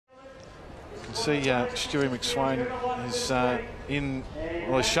can see Stewart McSweyn is in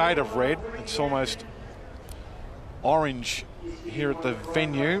a shade of red. It's almost orange here at the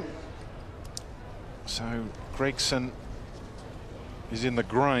venue. So Gregson is in the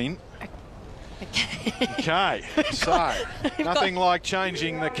green. Okay, so nothing like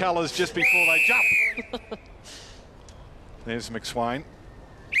changing the colours just before they jump. There's McSweyn.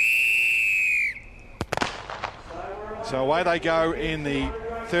 So away they go in the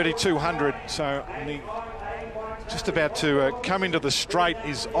 3200. So just about to come into the straight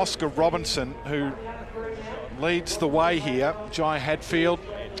is Oscar Robinson, who leads the way here. Jai Hadfield.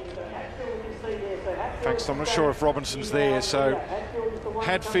 In fact, I'm not sure if Robinson's there. So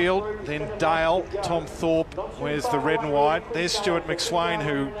Hadfield, then Dale, Tom Thorpe, where's the red and white. There's Stewart McSweyn,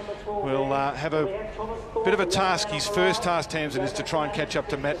 who will have a bit of a task. His first task, Tamsin, is to try and catch up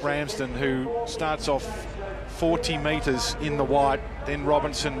to Matt Ramsden, who starts off 40 metres in the white. Then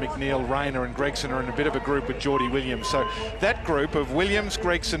Robinson, McNeil, Rayner and Gregson are in a bit of a group with Geordie Williams. So that group of Williams,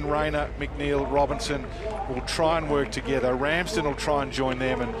 Gregson, Rayner, McNeil, Robinson will try and work together. Ramsden will try and join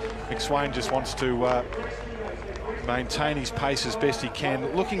them, and McSweyn just wants to maintain his pace as best he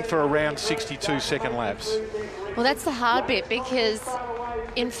can, looking for around 62-second laps. Well, that's the hard bit, because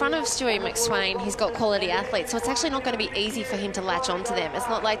in front of Stewart McSweyn, he's got quality athletes, so it's actually not going to be easy for him to latch onto them. It's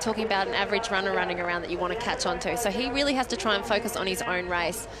not like talking about an average runner running around that you want to catch onto. So he really has to try and focus on his own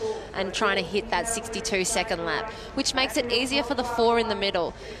race and trying to hit that 62-second lap, which makes it easier for the four in the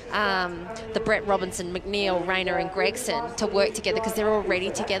middle, the Brett Robinson, McNeil, Rayner and Gregson, to work together, because they're already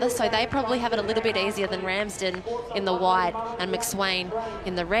together. So they probably have it a little bit easier than Ramsden in the white and McSweyn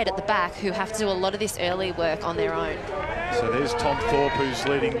in the red at the back, who have to do a lot of this early work on their own. So there's Tom Thorpe, who's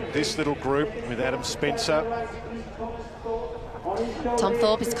leading this little group with Adam Spencer. Tom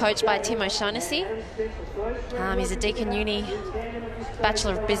Thorpe is coached by Tim O'Shaughnessy. He's a Deakin Uni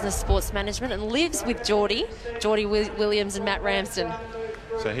Bachelor of Business Sports Management and lives with Geordie Williams and Matt Ramsden.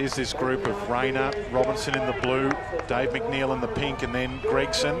 So here's this group of Rayner, Robinson in the blue, Dave McNeil in the pink, and then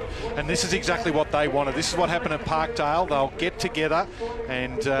Gregson. And this is exactly what they wanted. This is what happened at Parkdale. They'll get together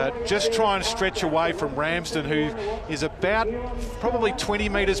and just try and stretch away from Ramsden, who is about probably 20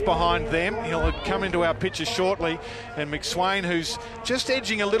 metres behind them. He'll come into our picture shortly. And McSweyn, who's just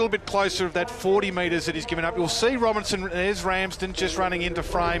edging a little bit closer of that 40 metres that he's given up. You'll see Robinson, there's Ramsden just running into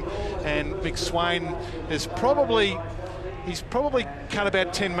frame, and McSweyn is probably... He's probably cut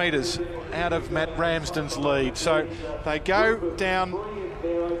about 10 metres out of Matt Ramsden's lead. So they go down,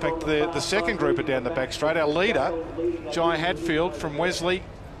 in fact, the second group are down the back straight. Our leader, Jai Hadfield from Wesley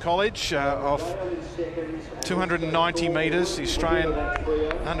College, off 290 metres, the Australian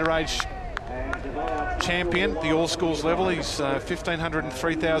underage champion, the all schools level. He's 1,500 and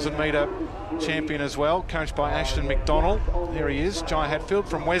 3,000 metre champion as well, coached by Ashton McDonald. There he is, Jai Hadfield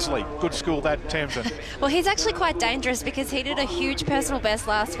from Wesley. Good school, that, Tamsin. Well, he's actually quite dangerous, because he did a huge personal best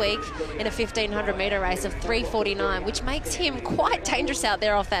last week in a 1,500 metre race of 3:49, which makes him quite dangerous out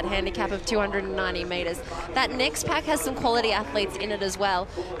there off that handicap of 290 metres. That next pack has some quality athletes in it as well.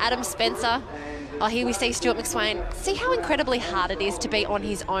 Adam Spencer. Oh, here we see Stewart McSweyn. See how incredibly hard it is to be on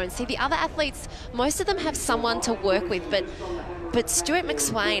his own. See, the other athletes, most of them have someone to work with, but Stewart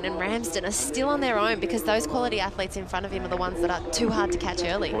McSweyn and Ramsden are still on their own, because those quality athletes in front of him are the ones that are too hard to catch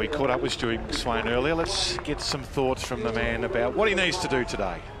early. Well, we caught up with Stewart McSweyn earlier. Let's get some thoughts from the man about what he needs to do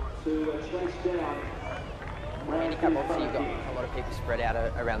today. Handicap, obviously you've got a lot of people spread out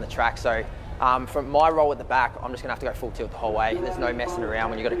around the track, so from my role at the back, I'm just going to have to go full tilt the whole way. There's no messing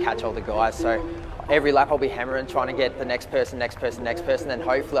around when you've got to catch all the guys. So every lap I'll be hammering, trying to get the next person, then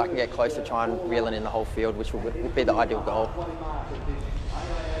hopefully I can get close to try and reeling in the whole field, which would be the ideal goal.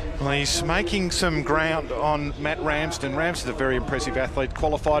 Well, he's making some ground on Matt Ramsden. Ramsden's a very impressive athlete,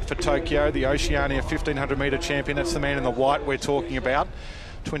 qualified for Tokyo, the Oceania 1,500 metre champion. That's the man in the white we're talking about,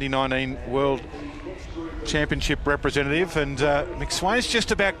 2019 World Championship representative, and McSweyn's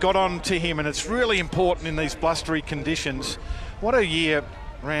just about got on to him, and it's really important in these blustery conditions. What a year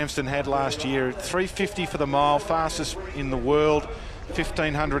Ramsden had last year, 3:50 for the mile, fastest in the world,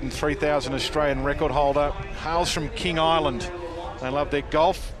 1,500 and 3,000 Australian record holder, hails from King Island. They love their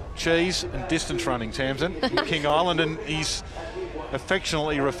golf, cheese and distance running, Tamsin, in King Island, and he's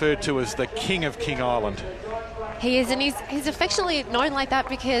affectionately referred to as the King of King Island. He is, and he's affectionately known like that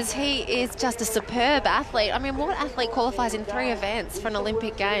because he is just a superb athlete. I mean, what athlete qualifies in 3 events for an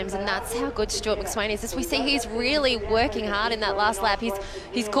Olympic Games? And that's how good Stewart McSweyn is. As we see, he's really working hard in that last lap.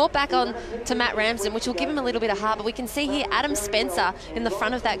 He's caught back on to Matt Ramsden, which will give him a little bit of heart. But we can see here Adam Spencer in the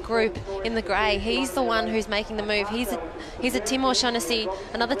front of that group in the grey. He's the one who's making the move. He's a Tim O'Shaughnessy,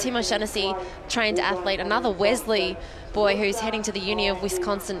 another Tim O'Shaughnessy trained athlete, another Wesley boy who's heading to the Uni of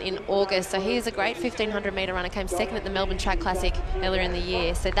Wisconsin in August. So he is a great 1,500 metre runner, came second at the Melbourne Track Classic earlier in the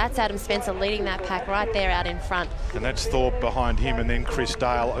year. So that's Adam Spencer leading that pack right there out in front. And that's Thorpe behind him, and then Chris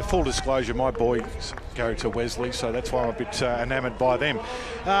Dale. Full disclosure, my boys go to Wesley, so that's why I'm a bit enamoured by them.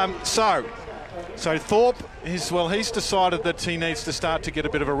 So Thorpe he's decided that he needs to start to get a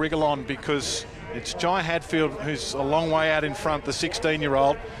bit of a wriggle on, because it's Jai Hadfield who's a long way out in front, the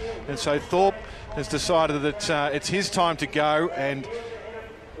 16-year-old. And so Thorpe has decided that it's his time to go, and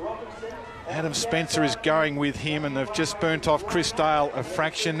Adam Spencer is going with him, and they've just burnt off Chris Dale a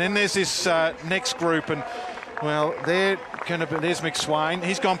fraction. Then there's this next group, and well, there's McSweyn.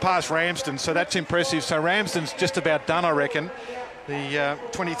 He's gone past Ramsden, so that's impressive. So Ramsden's just about done, I reckon. The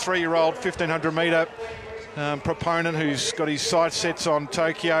 23-year-old 1,500 metre proponent who's got his sight sets on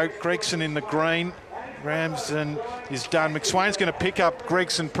Tokyo. Gregson in the green. Ramsden is done. McSweyn's going to pick up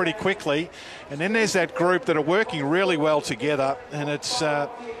Gregson pretty quickly. And then there's that group that are working really well together. And it's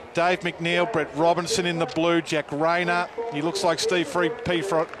Dave McNeil, Brett Robinson in the blue, Jack Rayner. He looks like Steve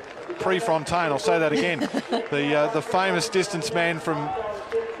Prefontaine. I'll say that again. The famous distance man from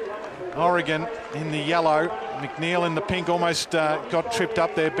Oregon in the yellow. McNeil in the pink almost got tripped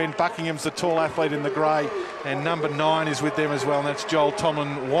up there. Ben Buckingham's the tall athlete in the grey, and number 9 is with them as well, and that's Joel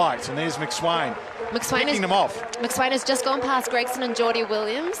Tomlin White. And there's McSweyn. Picking them off. McSweyn has just gone past Gregson and Geordie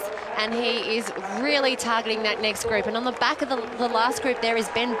Williams, and he is really targeting that next group. And on the back of the last group there is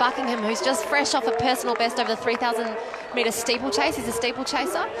Ben Buckingham, who's just fresh off a personal best over the 3,000 metre steeplechase. He's a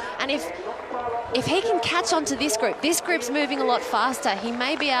steeplechaser, and if he can catch on to this group's moving a lot faster, he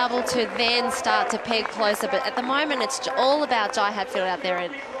may be able to then start to peg closer. But at the moment, it's all about Jai Hadfield out there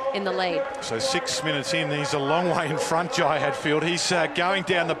in the lead. So 6 minutes in, he's a long way in front, Jai Hadfield. He's going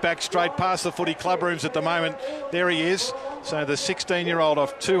down the back straight past the footy club rooms at the moment. There he is. So the 16-year-old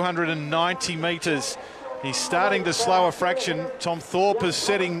off 290 metres. He's starting to slow a fraction. Tom Thorpe is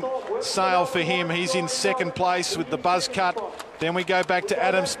setting sail for him. He's in second place with the buzz cut. Then we go back to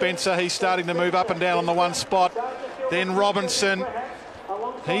Adam Spencer. He's starting to move up and down on the one spot. Then Robinson.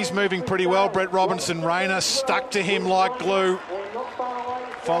 He's moving pretty well. Brett Robinson. Rayner stuck to him like glue.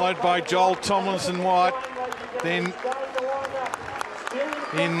 Followed by Joel Tomlinson White. Then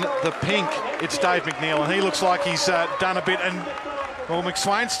in the pink, it's Dave McNeil, and he looks like he's done a bit. And well,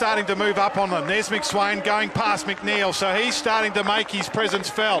 McSweyn's starting to move up on them. There's McSweyn going past McNeil, so he's starting to make his presence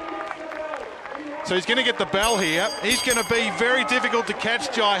felt. So he's going to get the bell here. He's going to be very difficult to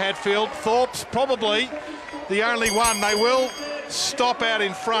catch, Jai Hadfield. Thorpe's probably the only one. They will stop out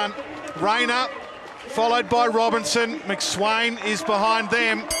in front. Rayner, followed by Robinson. McSweyn is behind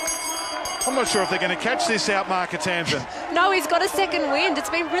them. I'm not sure if they're going to catch this out, Mark Tamsin. No, he's got a second wind.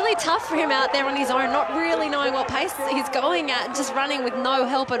 It's been really tough for him out there on his own, not really knowing what pace he's going at, and just running with no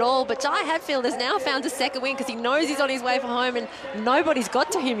help at all. But Jai Hadfield has now found a second wind because he knows he's on his way for home, and nobody's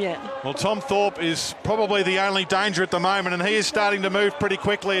got to him yet. Well, Tom Thorpe is probably the only danger at the moment, and he is starting to move pretty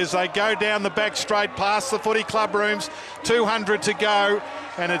quickly as they go down the back straight past the footy club rooms. 200 to go,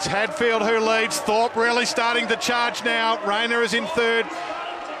 and it's Hadfield who leads. Thorpe really starting to charge now. Rayner is in third.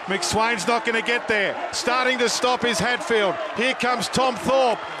 McSweyn's not going to get there. Starting to stop is Hadfield. Here comes Tom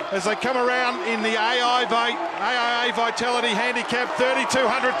Thorpe as they come around in the AIA Vitality Handicap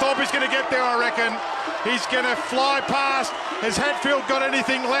 3,200. Thorpe is going to get there, I reckon. He's going to fly past. Has Hadfield got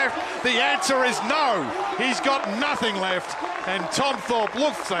anything left? The answer is no. He's got nothing left. And Tom Thorpe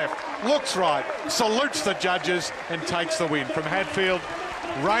looks left, looks right, salutes the judges and takes the win from Hadfield.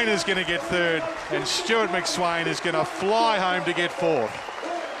 Rayner's going to get third, and Stewart McSweyn is going to fly home to get fourth.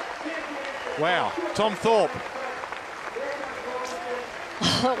 Wow, Tom Thorpe.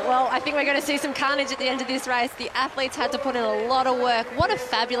 Well, I think we're going to see some carnage at the end of this race. The athletes had to put in a lot of work. What a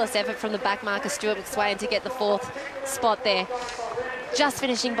fabulous effort from the backmarker Stewart McSweyn to get the fourth spot there. Just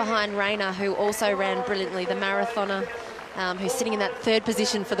finishing behind Rayner, who also ran brilliantly, the marathoner, who's sitting in that third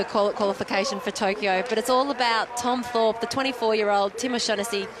position for the qualification for Tokyo. But it's all about Tom Thorpe, the 24-year-old Tim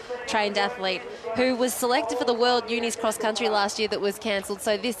O'Shaughnessy trained athlete, who was selected for the World Unis cross country last year that was cancelled.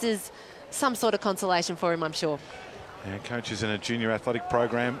 So this is some sort of consolation for him, I'm sure. Yeah, coaches in a junior athletic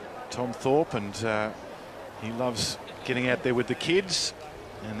program, Tom Thorpe, and he loves getting out there with the kids,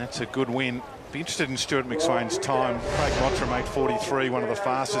 and that's a good win. Be interested in Stewart McSweyn's time. Craig Mottram, 8:43, one of the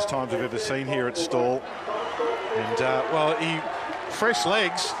fastest times I've ever seen here at Stawell. And well, he fresh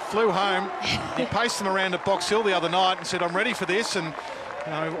legs, flew home. He paced them around at Box Hill the other night and said, "I'm ready for this." And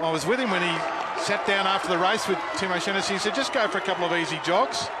I was with him when he sat down after the race with Tim O'Shaughnessy. He said, "Just go for a couple of easy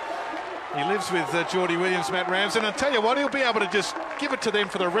jogs." He lives with Geordie Williams, Matt Ramsden. And I tell you what, he'll be able to just give it to them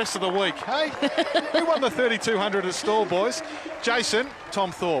for the rest of the week. Hey, who won the 3,200 at Stawell, boys? Jason,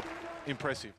 Tom Thorpe, impressive.